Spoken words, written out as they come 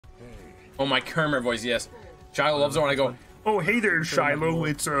Oh, my Kermit voice, yes. Shiloh loves it when I go, oh, hey there, Shiloh.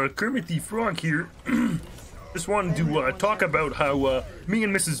 It's Kermit the Frog here. Just wanted to talk about how me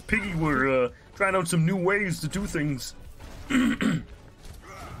and Mrs. Piggy were trying out some new ways to do things. Oh,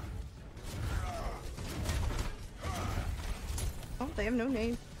 they have no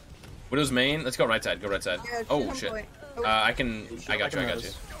name. Widow's main? Let's go right side. Go right side. Yeah, oh, shit. Oh. I got you.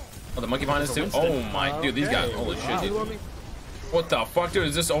 Oh, the monkey behind us, too? Oh, my. Dude, these guys. Holy shit, dude. What the fuck, dude?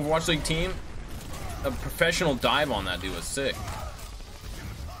 Is this Overwatch League team? A professional dive on that dude was sick.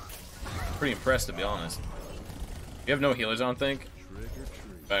 Pretty impressed, to be honest. You have no healers, I don't think.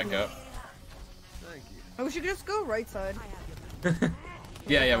 Back up. Oh, we should just go right side.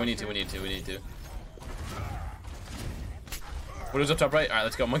 Yeah, we need to. Widow's up top right. Alright,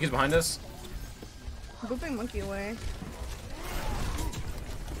 let's go. Monkey's behind us. Booping monkey away.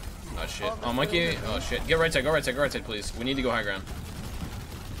 Oh shit. Oh, monkey. Oh shit. Get right side, go right side, please. We need to go high ground.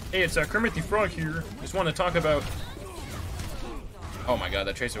 Hey, it's Kermit the Frog here. Just want to talk about. Oh my god,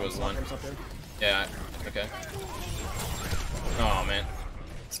 that tracer was one. Yeah, okay. Oh man.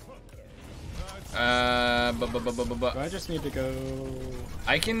 I just need to go.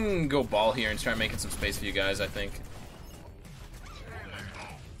 I can go ball here and start making some space for you guys, I think.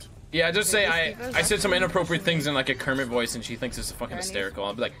 Yeah, just say I said some inappropriate things in like a Kermit voice and she thinks it's fucking hysterical.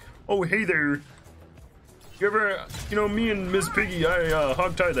 I'll be like, oh hey there. You ever, me and Miss Piggy, I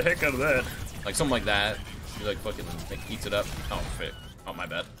hog-tied the heck out of that. Like something like that. She like fucking like eats it up. Oh shit. Oh my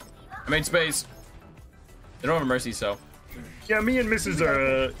bad. I made space. They don't have a mercy, so. Yeah, me and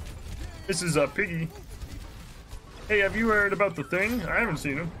Mrs. Piggy. Hey, have you heard about the thing? I haven't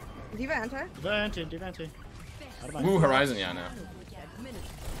seen him. Diva anti? Diva anti. Ooh, Horizon, yeah, no.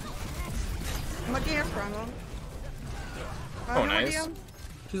 Monkey has stronghold. Oh, nice.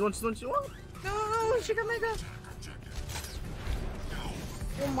 She's one. No, she got mega.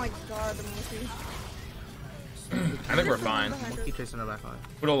 Oh my god, the monkey. I think we're fine. Monkey chasing her back line.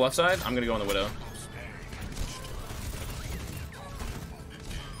 Widow left side? I'm gonna go on the Widow.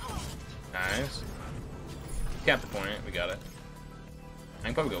 Nice. Cap the point, we got it. I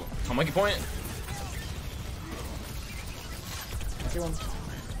can probably go. Oh, monkey point. Monkey one.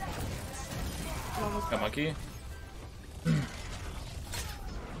 Got monkey.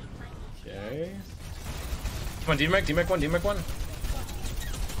 Okay. Come on, DMAC one.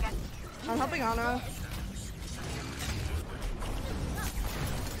 I'm helping Anna.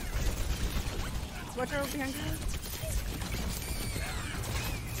 Watch out behind you.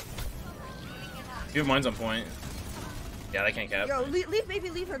 You have mines on point. Yeah, they can't cap. Yo, leave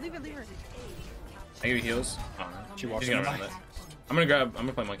her. I give you heals. Oh, no. She walks She's gonna run it. I'm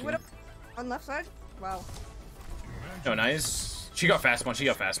gonna play monkey. On left side? Wow. Oh, nice. She got fast spawn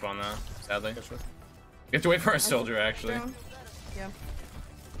though, sadly. You have to wait for our soldier, actually. Yeah.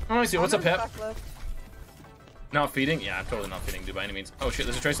 Oh, I see. What's up, Pep? Back left. Not feeding? Yeah, I'm totally not feeding, dude, by any means. Oh shit,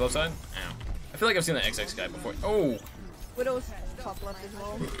 there's a trace left side? Ow. I feel like I've seen that XX guy before. Oh! Widow's top left as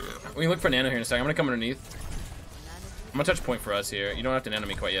well. We can look for Nano here in a second. I'm gonna come underneath. I'm gonna touch point for us here. You don't have to nano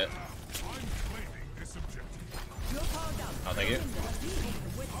me quite yet. Oh, thank you.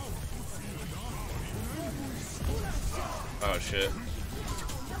 Oh shit.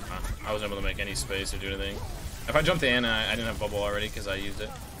 I wasn't able to make any space or do anything. If I jumped the Ana, I didn't have bubble already because I used it.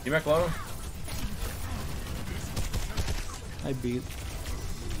 D-Mac low? I beat.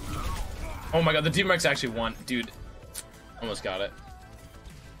 Oh my god, the D-Mac's actually won. Dude, almost got it.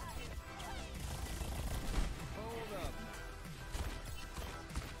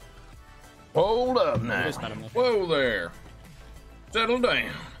 Hold up now. Whoa there. Settle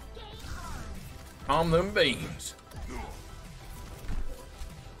down. Calm them beans.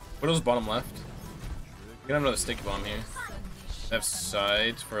 Widow's bottom left. We're gonna have another stick bomb here. They have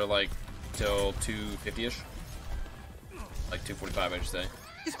sides for like till 250-ish. Like 245, I should say.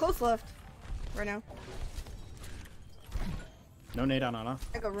 He's close left. Right now. No nade on Ana.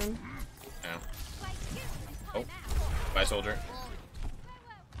 I got room. Yeah. Oh. Bye, soldier.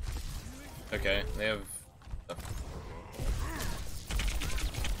 Okay, they have.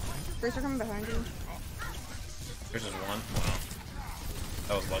 Tracer coming behind you. There's just one. Wow.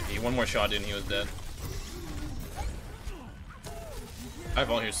 That was lucky. One more shot, dude, and he was dead. I have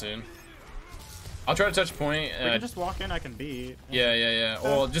all here soon. I'll try to touch point. We can just walk in, I can beat. Yeah.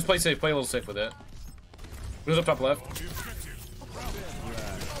 Well, just play safe. Play a little safe with it. Who's up top left?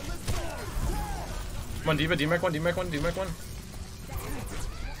 Come on, D-Mac one.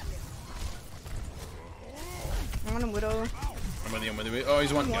 I'm on a Widow. I'm with you. Oh,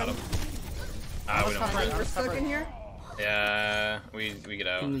 he's one. Got him. Ah, we don't. We're stuck in here. Yeah, we get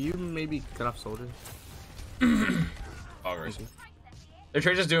out. Can you maybe cut off soldiers? Augers. They're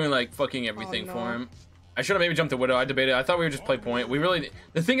just doing like fucking everything no. for him. I should have maybe jumped the Widow. I debated. I thought we would just play point. We really.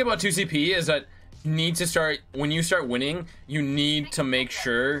 The thing about 2CP is that you need to start when you start winning. You need to make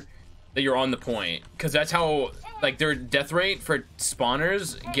sure that you're on the point, because that's how like their death rate for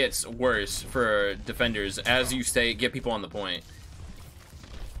spawners gets worse for defenders as you get people on the point.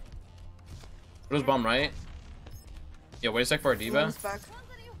 What was bomb right? Yeah, wait a sec for our diva.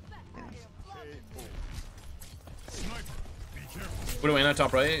 Widow Anna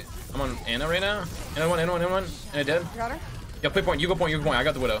top right. I'm on Anna right now. Anna one. Anna dead. Got her. Yeah, play point. You go point. You go point. I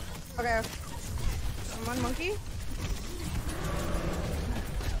got the Widow. Okay. I'm on monkey.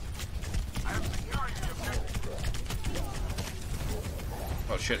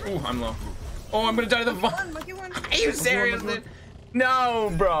 Oh shit. Ooh, I'm low. Oh, I'm gonna die to the Monkey one. Are you serious, dude?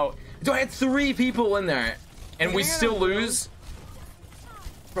 No, bro. Dude, I had 3 people in there, and we still lose.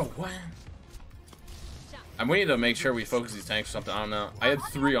 Bro, what? We need to make sure we focus these tanks or something. I don't know. I had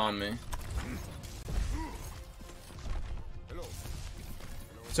 3 on me.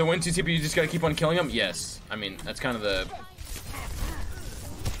 So when 2CP, you just gotta keep on killing them? Yes. I mean, that's kind of the...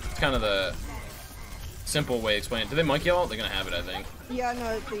 It's kind of the simple way to explain it. Do they monkey ult? They're gonna have it, I think. Yeah,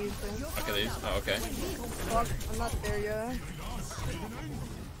 no, please. Okay, these? Oh, okay. Fuck, I'm not there yet.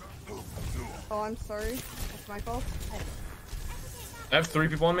 Oh, I'm sorry. It's my fault. I have 3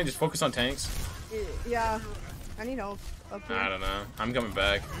 people on me. Just focus on tanks. Yeah. I need help. Up here. I don't know. I'm coming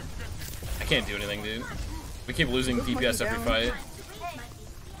back. I can't do anything, dude. We keep losing DPS every fight.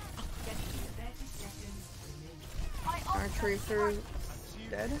 Our tracer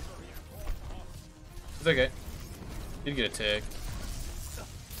dead. It's okay. Did get a tick.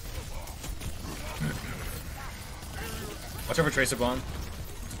 Watch out for tracer bomb.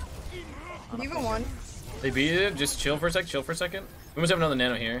 Even one. They beat it. Just chill for a sec. Chill for a second. We must have another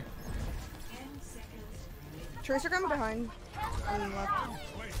nano here. Tracer coming behind. On left.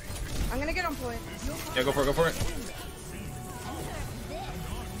 I'm gonna get on point. Yeah, go for it. Go for it.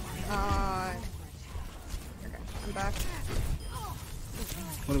 Okay, I'm back.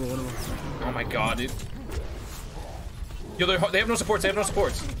 Oh my god, dude. Yo, they have no supports. They have no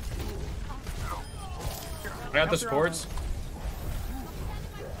supports. I got the supports.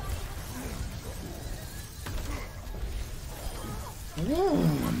 Ooh,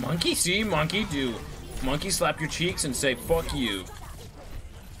 monkey see, monkey do. Monkey slap your cheeks and say, fuck you.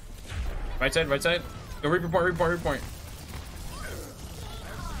 Right side, right side. Go reaper point, reaper point, reaper point.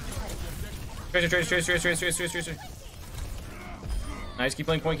 Tracer. Nice, keep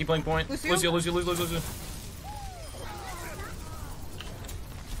playing point, keep playing point. Lucio.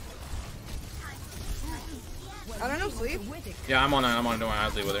 I don't know, sleep. Yeah, I'm on it, don't worry, I'll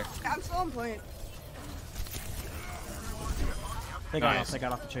leave with her. I'm still on point. They got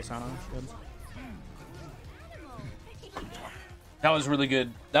off the chase on us. Good. That was really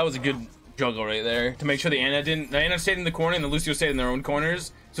good. That was a good juggle right there to make sure the Anna stayed in the corner and the Lucio stayed in their own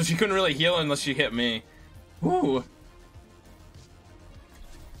corners, so she couldn't really heal unless she hit me. Ooh.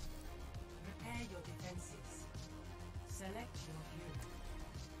 Prepare your defenses. Select your hero.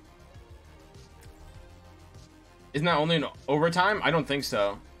 Isn't that only in overtime? I don't think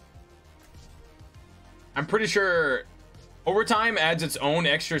so. I'm pretty sure overtime adds its own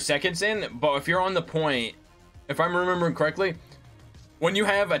extra seconds in, but if you're on the point, if I'm remembering correctly, when you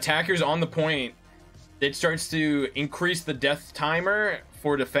have attackers on the point, it starts to increase the death timer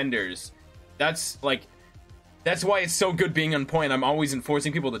for defenders. That's why it's so good being on point. I'm always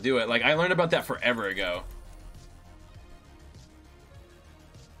enforcing people to do it. Like, I learned about that forever ago.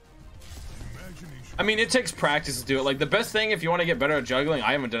 I mean, it takes practice to do it. Like, the best thing if you want to get better at juggling,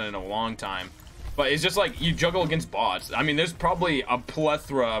 I haven't done it in a long time, but it's just like you juggle against bots. I mean, there's probably a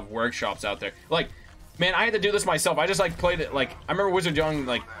plethora of workshops out there. Like, man, I had to do this myself. I just like played it. Like, I remember Wizard Young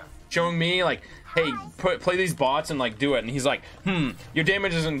like showing me like, hey, play these bots and like do it. And he's like, your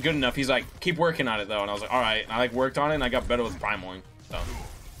damage isn't good enough. He's like, keep working on it though. And I was like, all right. And I like worked on it and I got better with primaling. So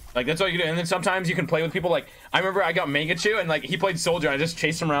like that's all you do. And then sometimes you can play with people. Like I remember I got Mangachu and like he played Soldier. And I just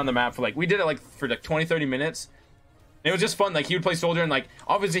chased him around the map for like, we did it like for like 20-30 minutes. And it was just fun. Like he would play Soldier and like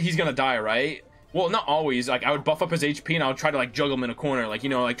obviously he's gonna die, right? Well, not always. Like I would buff up his HP and I would try to like juggle him in a corner, like, you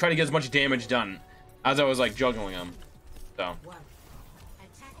know, like try to get as much damage done as I was like juggling him. So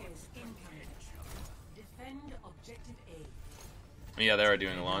Attackers incoming. Defend objective A. yeah, they are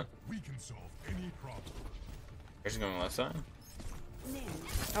doing a lot. We can solve any problem. Here's going left side.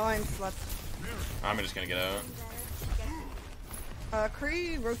 Oh, I'm slept. I'm just gonna get out.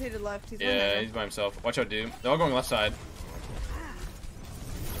 Kree rotated left. He's Yeah, he's by himself. Watch out, dude. They're all going left side.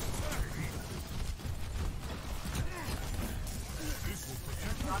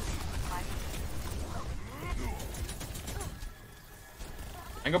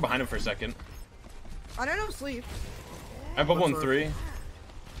 I go behind him for a second. I don't know sleep. I bubble in 3.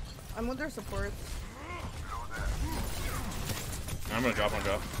 I'm with their support. I'm gonna drop on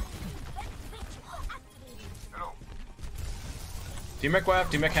drop. Team-mech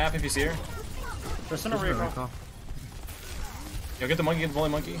WAF, team-mech half if you see her. There's an recall. Yo, get the monkey, get the volley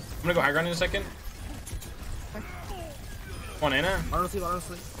monkey. I'm gonna go high ground in a second. Come on, Ana. Honestly.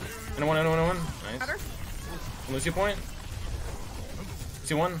 Ana one. Nice. Got her. Lucio point.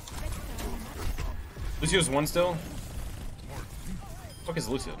 Lucio 1. Lucio's 1 still. Fuck is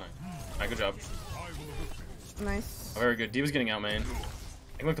Lucio? Nice. Alright, good job. Nice. Oh, very good. D was getting out, man.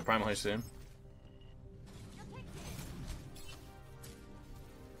 I can look the primal hush soon.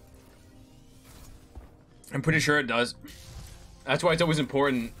 I'm pretty sure it does. That's why it's always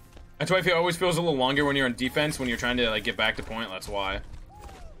important. That's why it always feels a little longer when you're on defense, when you're trying to like get back to point. That's why.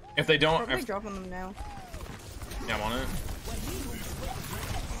 If they don't, Probably dropping them now. yeah, I'm on it.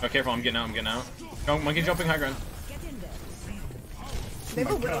 Oh, careful! I'm getting out. Oh, monkey jumping high ground. They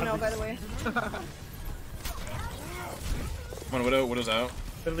have a widow now, by the way. Come on, Widow's out.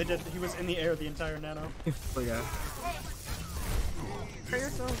 Literally did. He was in the air the entire nano. Oh yeah. Hurt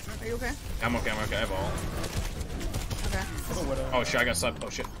yourself. Are you okay? I'm okay. I have all. Okay. Oh shit! I got slapped. Oh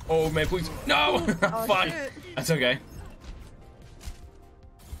shit! Oh man, please! No! Oh, Fuck! shit. That's okay.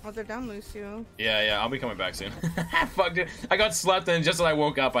 Oh, they're down, Lucio. Yeah. I'll be coming back soon. Fuck, dude. I got slapped and just as I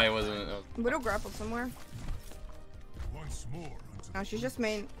woke up, I wasn't. Widow grappled somewhere. Once more until No, she's just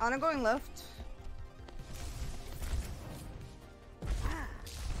main. Ana going left.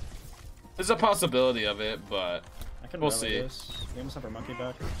 There's a possibility of it, but I can we'll rally see. this. We almost have our monkey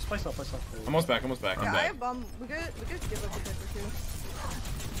back. Just play soft. Almost back. I'm Yeah, I back. have bomb. We could give up a bit or two.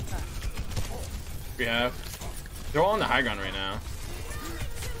 We have. They're all on the high ground right now.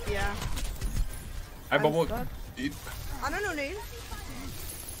 Yeah. I bubble. stuck. I don't know, Nate.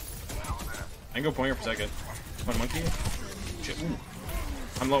 I can go point here for a second. Come on, monkey. Shit. Ooh.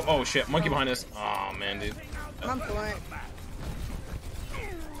 I'm low. Oh shit, monkey behind us. Oh man, dude. I'm point.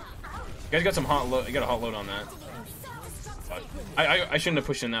 You guys got some hot load. You got a hot load on that. Fuck. I shouldn't have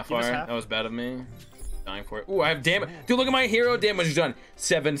pushed in that far. That was bad of me. Dying for it. Ooh, I have damage. Dude, look at my hero damage done.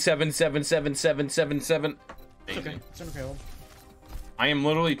 7, 7, 7, 7, 7, 7, 7. Okay. It's okay. I am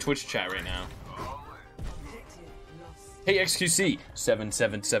literally Twitch chat right now. Hey XQC. 7,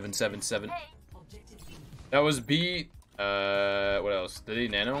 7, 7, 7, 7. That was B. What else? Did he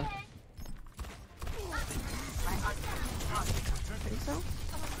nano? Think so?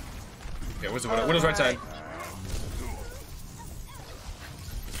 Okay, where's the Widow? Widow's right side.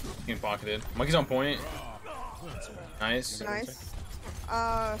 Getting pocketed. Monkey's on point. Nice. Nice.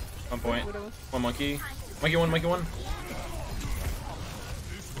 On point. Widow. One monkey. Monkey 1, monkey 1.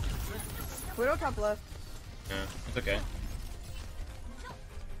 Widow top left. Yeah, it's okay.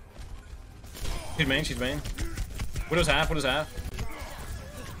 She's main. Widow's half. Here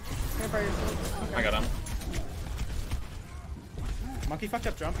by yourself. I got him. Monkey fucked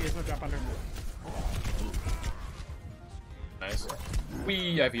up jump. He has no jump under. Nice.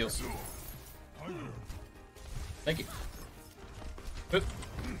 Wee, I have heals. Thank you.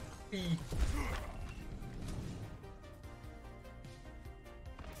 Wee.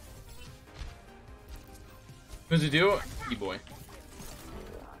 What does it do? E-boy.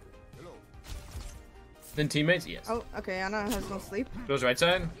 Then teammates? Yes. Oh, okay. Ana has no sleep. Goes right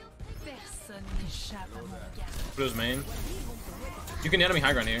side. Goes main. You can enemy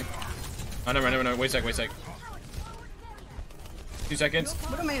high ground here. Oh, never. Wait a sec. 2 seconds.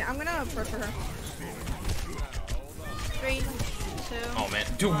 Widow main. I'm gonna pressure her. 3, 2. Oh man,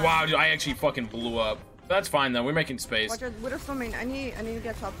 dude, wow, dude, I actually fucking blew up. That's fine though. We're making space. Watch her. Widow's still main. I need to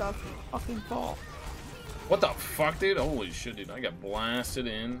get topped off. Fucking ball. What the fuck, dude? Holy shit, dude! I got blasted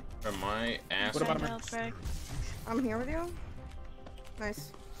in from my ass. What about him? I'm here with you.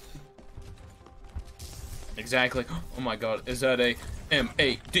 Nice. Exactly. Oh my god, is that a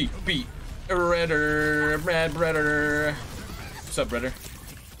MADB Redder? Red Redder. What's up, Redder?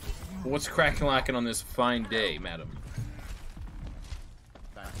 What's cracking lacking on this fine day, madam?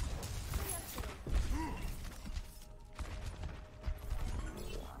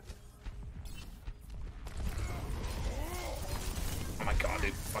 Oh my god,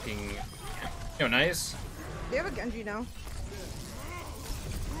 dude. Fucking. Yo, nice. They have a Genji now.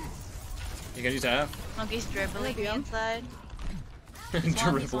 You guys just have? Monkey's dribbling Yeah. inside.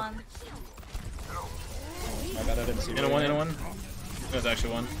 Dribble. One. My bad, I didn't see In a one. There's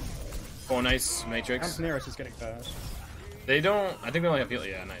actually one. Oh, nice. Matrix. Comes near us, he's getting fast. They don't. I think they only have heal.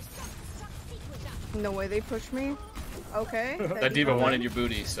 Yeah, nice. No way they pushed me. Okay. That diva wanted your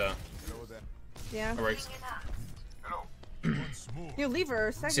booty, so Yeah. it works. Once more. You leave her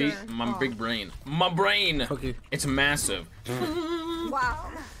a second. See, my big brain. My brain! Okay. It's massive.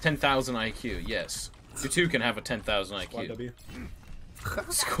 Wow. 10,000 IQ, yes. You too can have a 10,000 IQ. Quad W.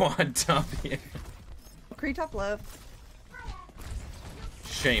 Squad W. Cree top left.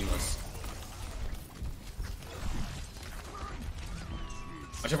 Shameless.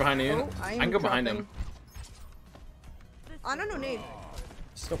 Watch out behind you. Oh, I am can go behind dropping. him. I don't know nade.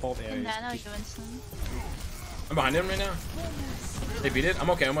 Still bolt A. Nano, Winston. I'm behind him right now. They beat it? I'm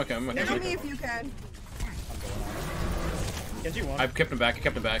okay, I'm okay, I'm okay. Nano me if you can. Genji one. I kept him back, I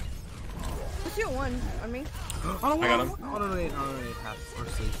kept him back. Let's do one on me. I got him. Oh, no, half or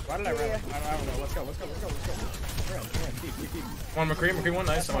sleep. Why did I run? Yeah. I don't know. Let's go. We're in. Deep. One McCree one,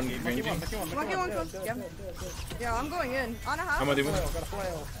 nice. I'm on Monkey green one. G. Monkey one close. Yeah. Yeah, I'm going in. On a half. I'm gonna do Flail, it. got a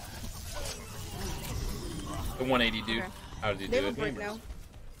flail. The 180, dude. Okay. How did you They do have a break it? now.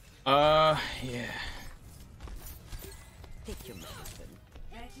 Yeah.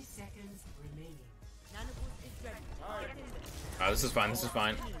 30 seconds remaining. This is fine, this is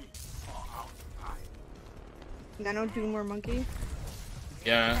fine. Nano Doom or Monkey.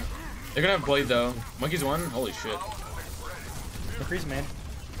 Yeah. They're gonna have Blade though. Monkey's one? Holy shit. McCree's man.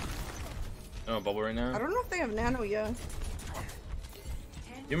 Oh, bubble right I now. don't know if they have Nano yet.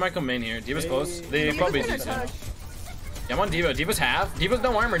 You might come main here. D.Va's close. They Diva's probably gonna decent. touch. Yeah, I'm on D.Va. D.Va's half. D.Va's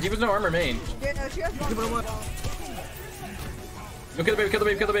no armor. D.Va's no armor main. Yeah, no, she has one. Go kill the baby, kill the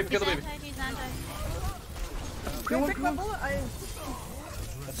baby, kill the baby, kill the baby. He's not dead. Go pick my bullet.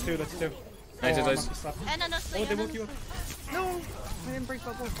 That's two. Nice, Oh, nice. Monkey slept. And no, Oh, sleep. they woke you up. No, I didn't break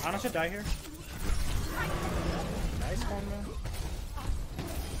bubble. Ana should die here. Nice one, man.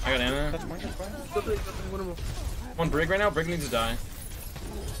 I got Anna. That's Monkey's fine. One Brig right now. Brig needs to die.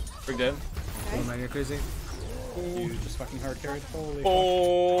 Brig dead. Oh man, you're crazy. You just fucking hard carried. Holy fuck.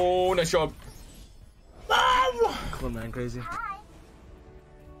 Oh, nice job. Cool man, crazy.